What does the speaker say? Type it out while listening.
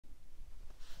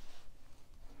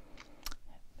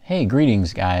Hey,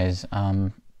 greetings guys.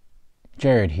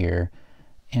 Jared here,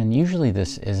 and usually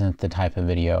this isn't the type of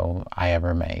video I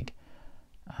ever make.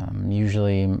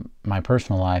 Usually my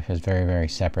personal life is very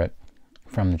separate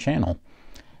from the channel,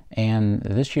 and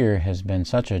this year has been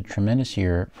such a tremendous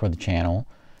year for the channel,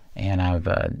 and I've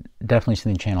definitely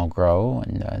seen the channel grow,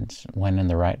 and it's went in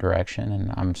the right direction,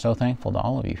 and I'm so thankful to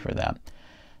all of you for that.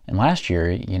 And last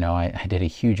year, I did a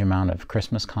huge amount of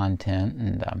Christmas content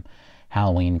and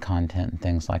Halloween content and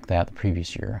things like that the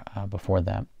previous year before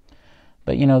that.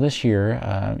 But this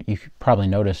year, you probably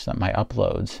noticed that my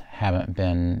uploads haven't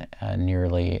been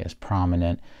nearly as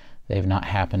prominent. They've not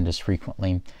happened as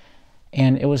frequently.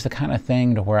 And it was the kind of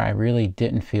thing to where I really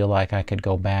didn't feel like I could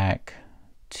go back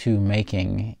to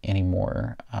making any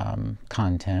more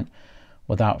content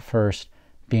without first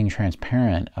being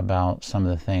transparent about some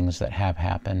of the things that have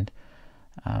happened.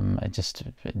 It just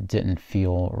didn't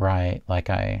feel right, like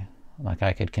I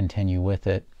could continue with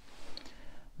it.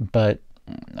 But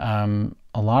a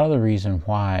lot of the reason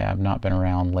why I've not been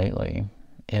around lately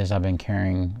is I've been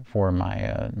caring for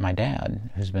my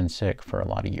dad, who's been sick for a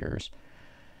lot of years.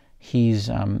 He's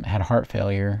had heart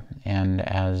failure, and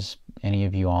as any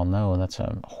of you all know, that's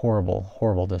a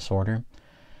horrible disorder.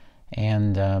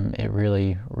 And it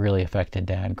really affected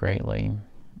Dad greatly.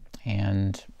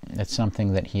 And it's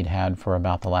something that he'd had for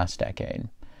about the last decade.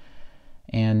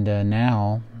 And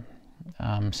now,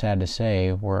 sad to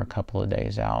say, we're a couple of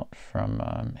days out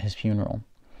from his funeral.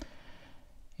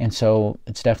 And so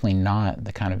it's definitely not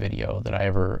the kind of video that I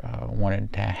ever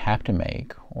wanted to have to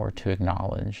make or to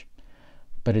acknowledge.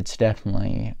 But it's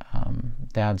definitely,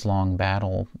 Dad's long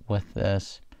battle with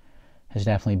this has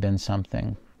definitely been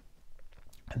something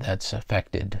that's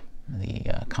affected the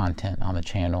content on the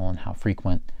channel and how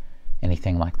frequent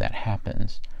anything like that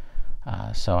happens.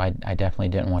 So I definitely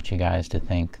didn't want you guys to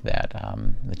think that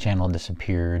the channel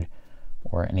disappeared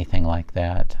or anything like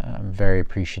that. I'm very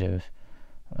appreciative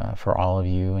for all of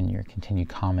you and your continued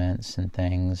comments and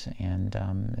things, and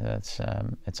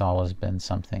it's always been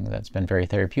something that's been very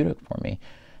therapeutic for me,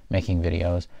 making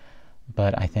videos.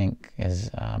 But I think as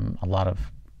a lot of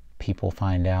people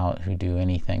find out who do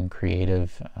anything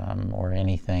creative or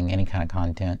any kind of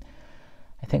content,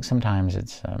 I think sometimes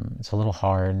it's a little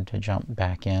hard to jump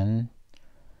back in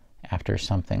after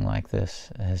something like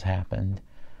this has happened.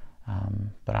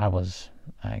 But I was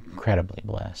incredibly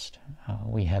blessed.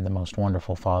 We had the most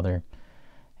wonderful father,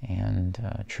 and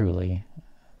truly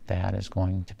Dad is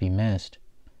going to be missed.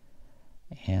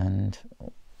 And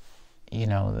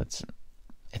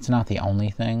it's not the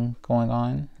only thing going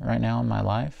on right now in my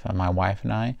life. My wife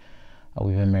and I,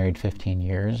 we've been married 15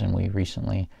 years, and we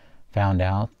recently found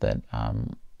out that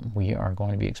we are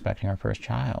going to be expecting our first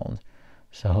child.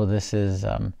 So this is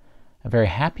a very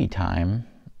happy time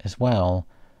as well,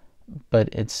 but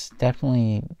it's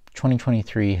definitely,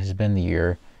 2023 has been the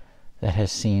year that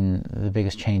has seen the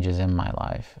biggest changes in my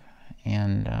life.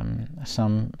 And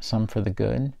some for the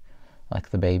good, like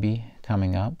the baby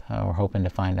coming up. We're hoping to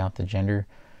find out the gender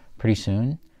pretty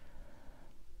soon.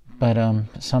 But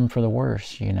some for the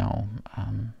worse, It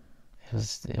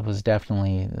was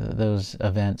definitely those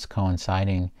events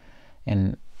coinciding.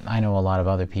 And I know a lot of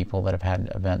other people that have had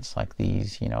events like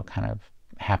these, kind of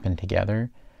happen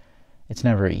together. It's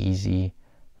never easy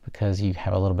because you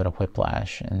have a little bit of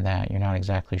whiplash in that you're not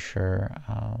exactly sure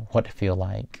what to feel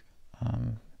like.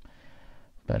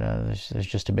 But there's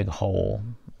just a big hole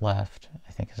left,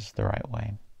 I think is the right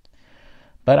way.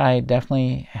 But I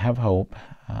definitely have hope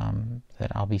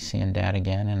that I'll be seeing Dad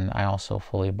again, and I also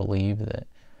fully believe that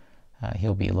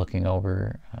he'll be looking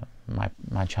over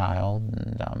my child,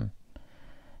 and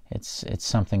it's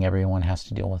something everyone has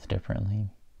to deal with differently.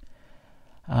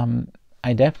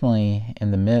 I definitely,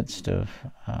 in the midst of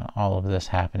all of this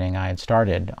happening, I had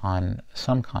started on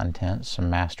some content, some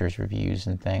master's reviews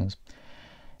and things,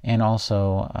 and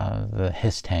also the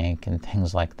HisTank and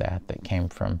things like that came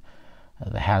from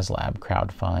the HasLab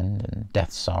crowdfund, and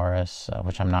Deathsaurus,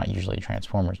 which I'm not usually a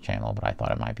Transformers channel, but I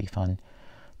thought it might be fun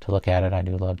to look at it. I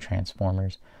do love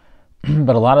Transformers.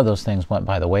 But a lot of those things went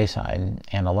by the wayside,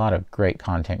 and a lot of great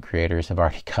content creators have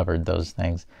already covered those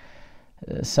things.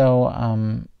 So,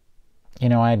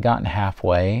 I had gotten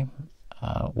halfway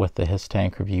with the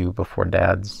HisTank review before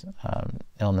Dad's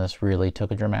illness really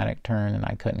took a dramatic turn, and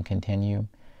I couldn't continue.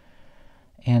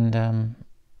 And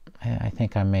I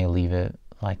think I may leave it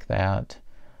like that.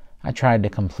 I tried to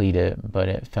complete it, but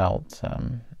it felt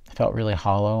really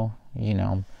hollow.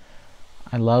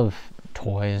 I love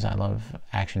toys, I love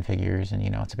action figures, and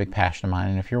it's a big passion of mine.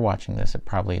 And if you're watching this, it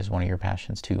probably is one of your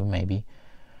passions too, maybe.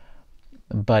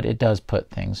 But it does put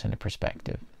things into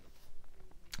perspective.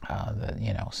 that,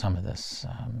 you know, some of this,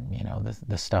 you know,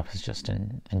 this stuff is just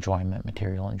enjoyment,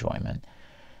 material enjoyment.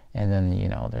 And then, you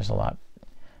know, there's a lot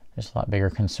bigger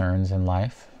concerns in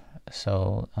life.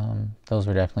 So those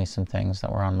were definitely some things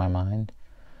that were on my mind.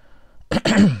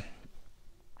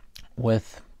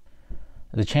 With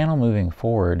the channel moving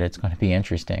forward, it's going to be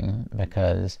interesting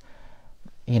because,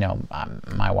 you know,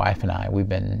 my wife and I, we've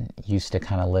been used to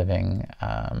kind of living,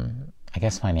 I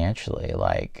guess financially,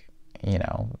 like, you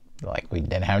know, like we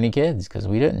didn't have any kids because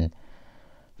we didn't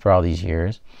for all these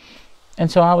years. And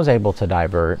so I was able to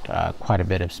divert quite a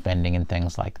bit of spending and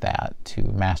things like that to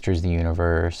Masters of the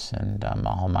Universe and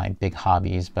all my big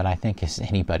hobbies. But I think as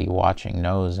anybody watching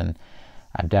knows, and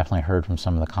I've definitely heard from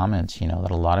some of the comments, you know,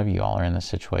 that a lot of you all are in this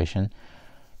situation.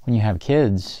 When you have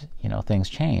kids, you know, things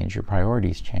change, your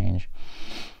priorities change.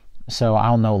 So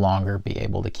I'll no longer be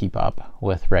able to keep up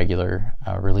with regular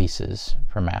releases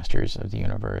for Masters of the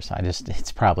Universe.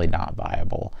 It's probably not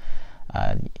viable.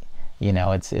 You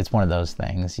know, it's one of those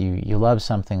things. You love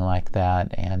something like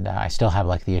that, and I still have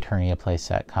like the Eternia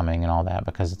playset coming and all that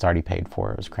because it's already paid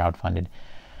for. It was crowdfunded.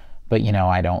 But, you know,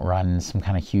 I don't run some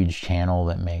kind of huge channel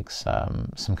that makes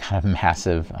some kind of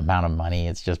massive amount of money.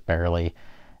 It's barely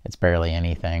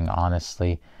anything,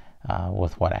 honestly,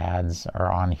 with what ads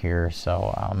are on here.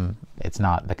 So it's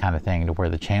not the kind of thing to where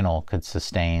the channel could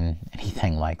sustain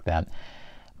anything like that.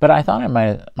 But I thought I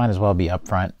might as well be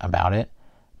upfront about it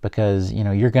because, you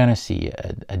know, you're going to see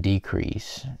a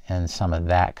decrease in some of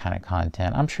that kind of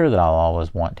content. I'm sure that I'll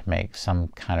always want to make some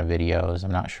kind of videos.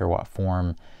 I'm not sure what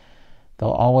form they'll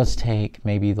always take.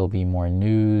 Maybe there'll be more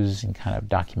news and kind of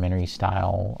documentary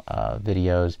style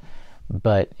videos.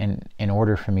 But in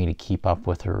order for me to keep up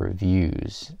with the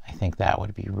reviews, I think that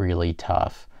would be really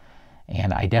tough.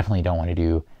 And I definitely don't want to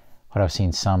do what I've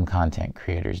seen some content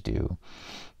creators do.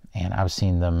 And I've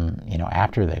seen them, you know,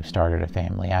 after they've started a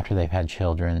family, after they've had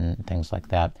children, things like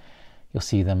that. You'll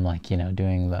see them, like, you know,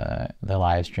 doing the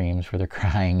live streams where they're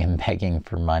crying and begging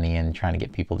for money and trying to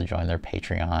get people to join their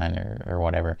Patreon or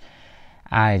whatever.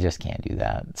 I just can't do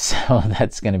that. So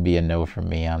that's going to be a no from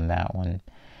me on that one.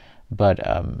 But,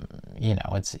 you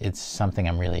know, it's something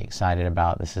I'm really excited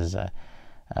about. This is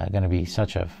going to be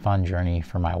such a fun journey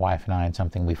for my wife and I, and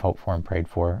something we've hoped for and prayed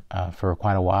for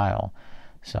quite a while.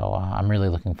 So I'm really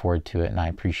looking forward to it, and I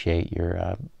appreciate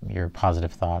your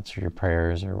positive thoughts or your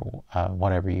prayers or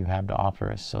whatever you have to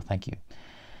offer us. So thank you.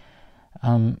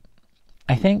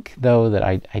 I think, though, that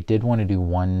I did want to do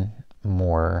one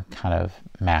more kind of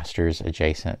Masters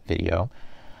adjacent video.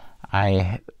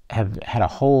 I have had a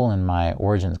hole in my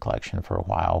Origins collection for a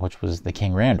while, which was the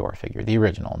King Randor figure, the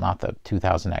original, not the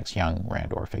 2000X Young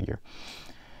Randor figure.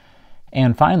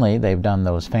 And finally, they've done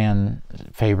those fan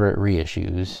favorite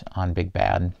reissues on Big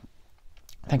Bad.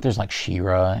 I think there's like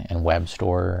She-Ra and Web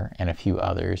Store and a few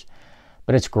others.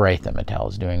 But it's great that Mattel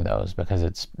is doing those because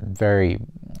it's very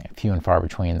few and far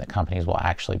between that companies will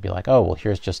actually be like, oh, well,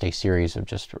 here's just a series of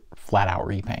just flat-out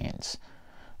reprints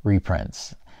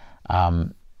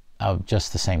of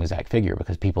just the same exact figure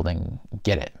because people didn't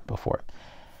get it before.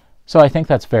 So I think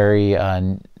that's very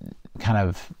kind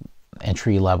of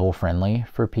entry-level friendly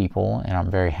for people, and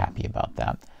I'm very happy about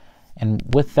that. And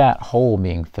with that hole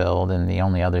being filled, and the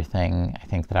only other thing I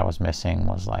think that I was missing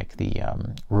was like the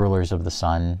Rulers of the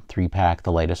Sun 3-pack,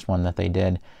 the latest one that they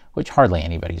did, which hardly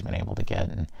anybody's been able to get.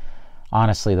 And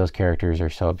honestly, those characters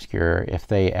are so obscure. If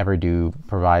they ever do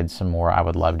provide some more, I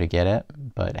would love to get it.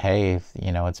 But hey, if,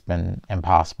 you know, it's been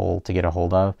impossible to get a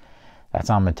hold of,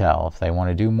 that's on Mattel. If they want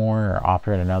to do more or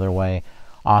offer it another way,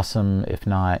 awesome. If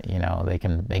not, you know, they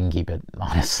can keep it.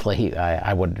 Honestly,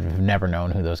 I would have never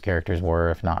known who those characters were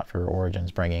if not for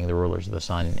Origins bringing the Rulers of the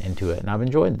Sun into it, and I've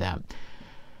enjoyed that.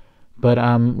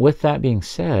 But with that being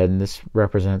said, this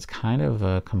represents kind of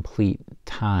a complete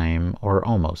time, or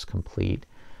almost complete,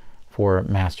 for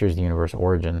Masters of the Universe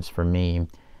Origins for me.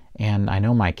 And I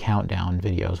know my countdown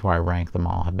videos where I rank them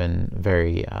all have been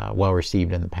very well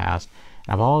received in the past.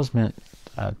 I've always meant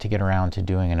to get around to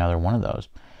doing another one of those.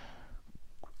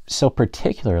 So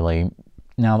particularly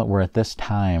now that we're at this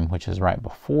time, which is right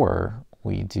before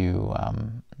we do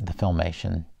the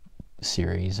Filmation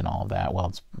series and all of that, well,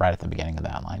 it's right at the beginning of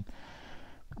that line.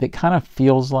 It kind of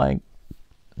feels like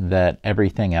that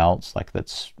everything else, like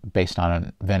that's based on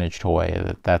a vintage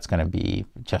toy, that's going to be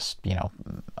just, you know,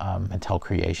 Mattel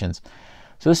Creations.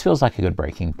 So this feels like a good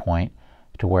breaking point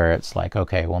to where it's like,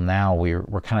 okay, well now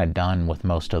we're kind of done with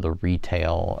most of the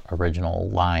retail original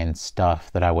line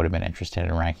stuff that I would have been interested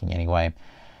in ranking anyway.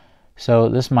 So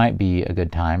this might be a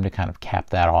good time to kind of cap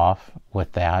that off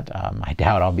with that. I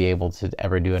doubt I'll be able to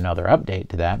ever do another update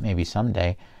to that, maybe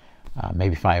someday.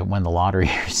 Maybe if I win the lottery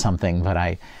or something, but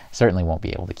I certainly won't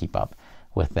be able to keep up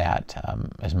with that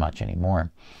as much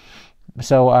anymore.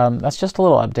 So that's just a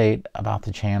little update about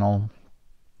the channel.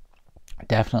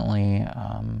 Definitely,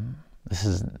 this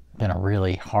has been a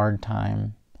really hard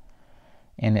time,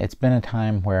 and it's been a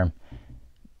time where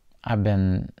I've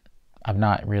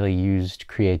not really used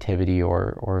creativity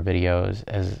or videos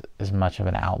as much of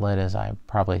an outlet as I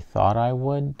probably thought I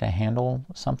would to handle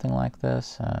something like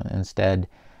this. Instead,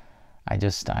 I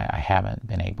haven't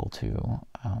been able to.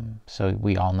 So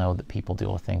we all know that people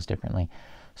deal with things differently.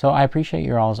 So I appreciate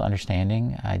your all's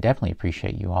understanding. I definitely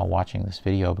appreciate you all watching this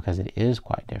video because it is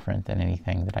quite different than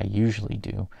anything that I usually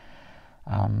do.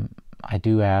 I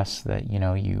do ask that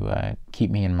you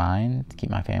keep me in mind, keep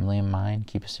my family in mind,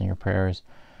 keep us in your prayers,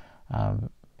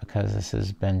 because this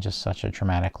has been just such a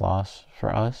traumatic loss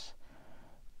for us.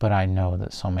 But I know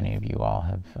that so many of you all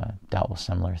have dealt with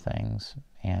similar things,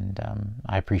 and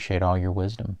I appreciate all your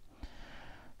wisdom.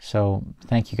 So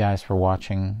thank you guys for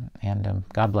watching, and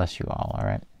God bless you all, all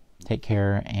right? Take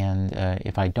care, and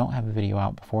if I don't have a video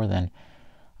out before then,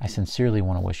 I sincerely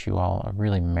want to wish you all a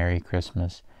really Merry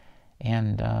Christmas,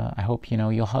 and I hope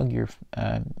you'll hug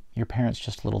your parents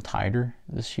just a little tighter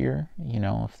this year.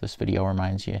 If this video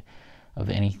reminds you of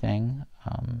anything,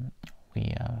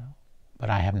 but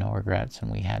I have no regrets,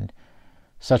 and we had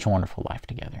such a wonderful life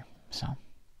together. So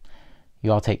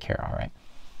you all take care, all right?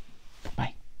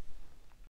 Bye.